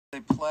A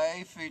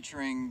play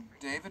featuring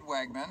David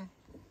Wegman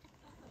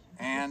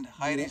and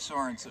Heidi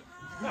Sorenson.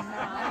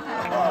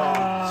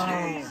 Oh,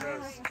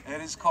 Jesus. It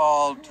is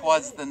called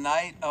 "Twas the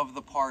Night of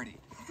the Party."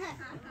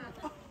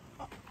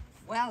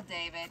 Well,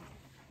 David,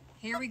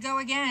 here we go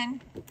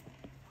again.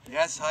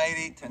 Yes,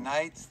 Heidi,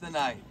 tonight's the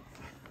night.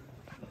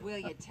 Will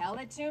you tell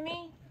it to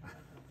me?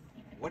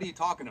 What are you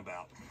talking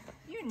about?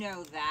 You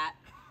know that.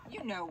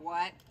 You know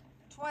what?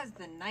 'Twas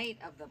the night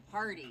of the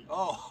party.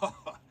 Oh,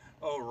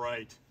 oh,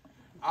 right.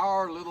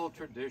 Our little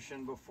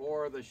tradition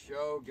before the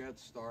show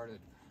gets started.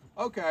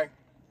 Okay,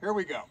 here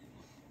we go.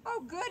 Oh,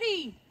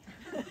 goody!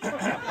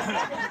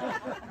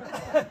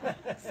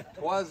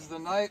 'Twas the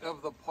night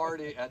of the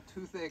party at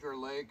Toothaker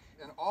Lake,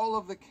 and all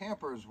of the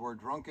campers were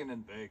drunken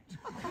and baked.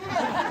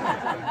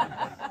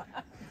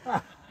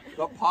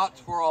 The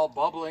pots were all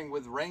bubbling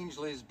with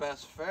Rangeley's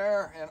best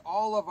fare, and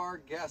all of our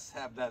guests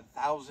have that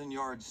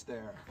 1,000-yard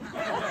stare.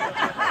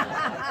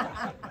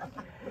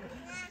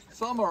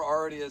 Some are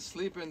already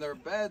asleep in their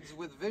beds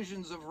with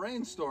visions of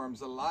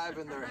rainstorms alive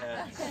in their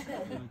heads.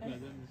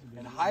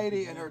 And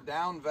Heidi in her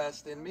down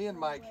vest and me in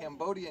my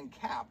Cambodian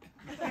cap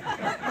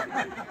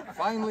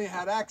finally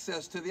had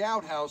access to the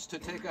outhouse to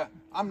take a...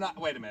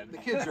 wait a minute, the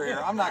kids are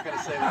here. I'm not going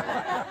to say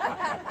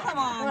that. Come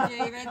on,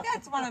 David.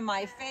 That's one of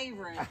my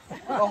favorites.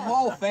 The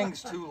whole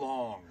thing's too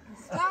long.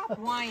 Stop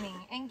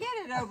whining and get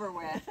it over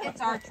with.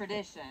 It's our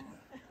tradition.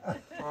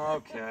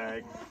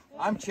 Okay.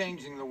 I'm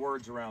changing the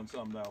words around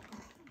some, though.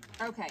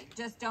 Okay,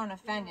 just don't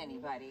offend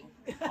anybody.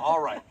 All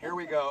right, here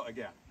we go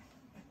again.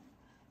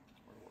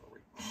 Where were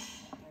we?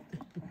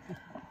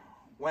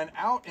 When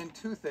out in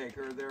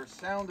Toothaker there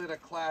sounded a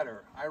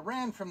clatter. I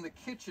ran from the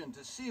kitchen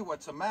to see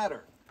what's the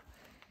matter.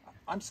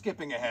 I'm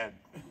skipping ahead.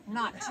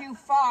 Not too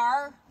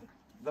far.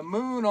 The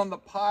moon on the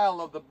pile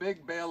of the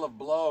big bale of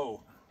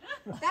blow.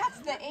 That's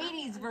the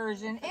 80s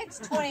version. It's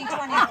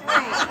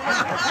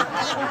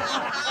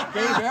 2023.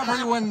 Gave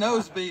everyone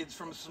nosebleeds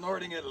from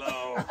snorting it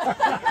low.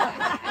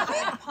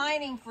 Quit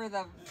pining for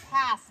the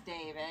past,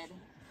 David.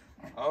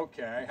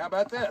 Okay, how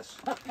about this?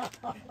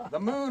 The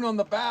moon on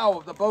the bow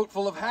of the boat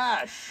full of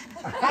hash.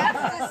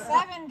 That's the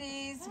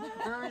 70s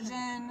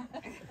version.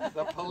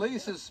 The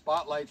police's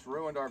spotlights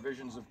ruined our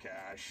visions of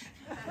cash.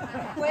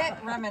 Quit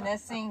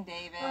reminiscing,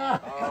 David.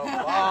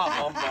 Oh, bah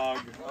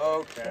humbug.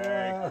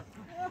 Okay.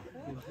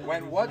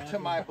 When what to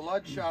my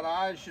bloodshot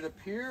eyes should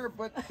appear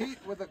but Pete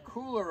with a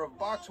cooler of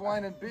box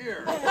wine and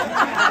beer.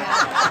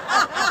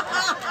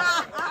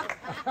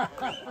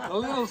 The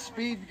little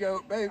speed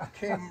goat babe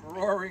came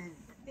roaring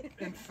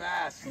in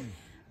fast.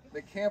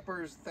 The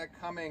campers that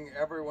coming,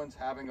 everyone's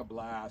having a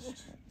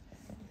blast.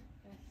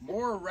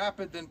 More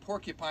rapid than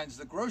porcupines,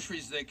 the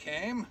groceries they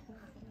came.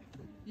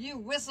 You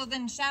whistled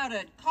and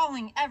shouted,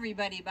 calling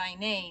everybody by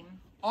name.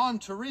 On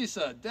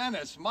Teresa,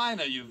 Dennis,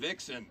 Mina, you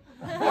vixen.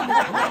 On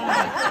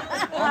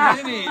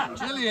Minnie,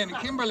 Jillian,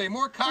 Kimberly,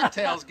 more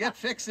cocktails, get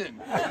fixin'.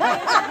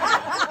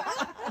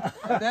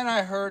 Then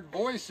I heard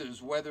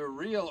voices, whether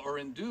real or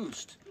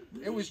induced.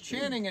 It was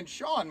Channing and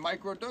Sean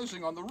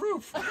microdosing on the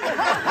roof.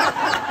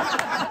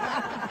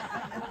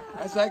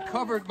 As I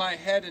covered my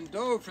head and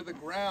dove for the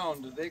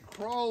ground, they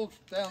crawled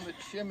down the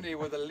chimney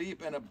with a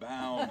leap and a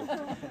bound.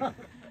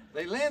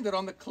 They landed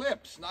on the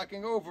Klipps,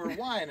 knocking over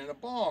wine and a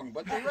bong,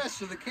 but the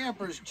rest of the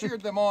campers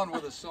cheered them on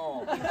with a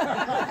song.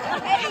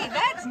 Hey,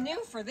 that's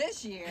new for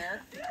this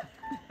year.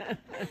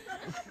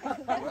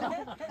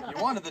 Well,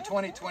 you wanted the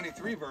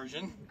 2023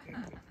 version.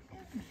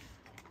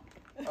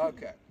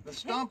 Okay. The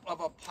stump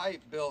of a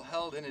pipe Bill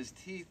held in his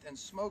teeth, and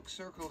smoke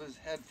circled his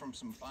head from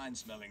some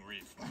fine-smelling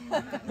reef.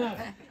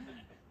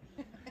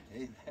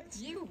 Hey, that's...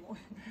 You.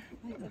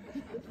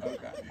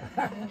 Okay.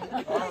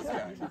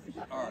 Okay.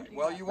 All right.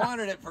 Well, you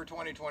wanted it for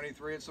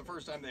 2023. It's the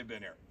first time they've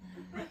been here.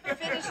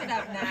 Finish it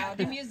up now.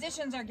 The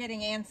musicians are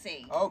getting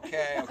antsy.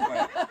 Okay,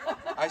 okay.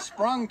 I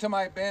sprung to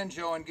my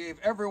banjo and gave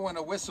everyone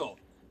a whistle,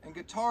 and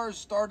guitars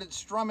started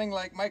strumming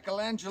like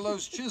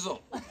Michelangelo's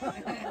chisel.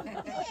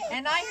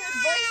 And I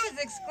heard voices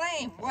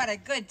exclaim, what a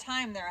good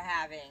time they're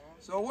having.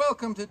 So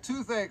welcome to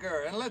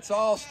Toothaker, and let's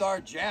all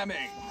start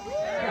jamming.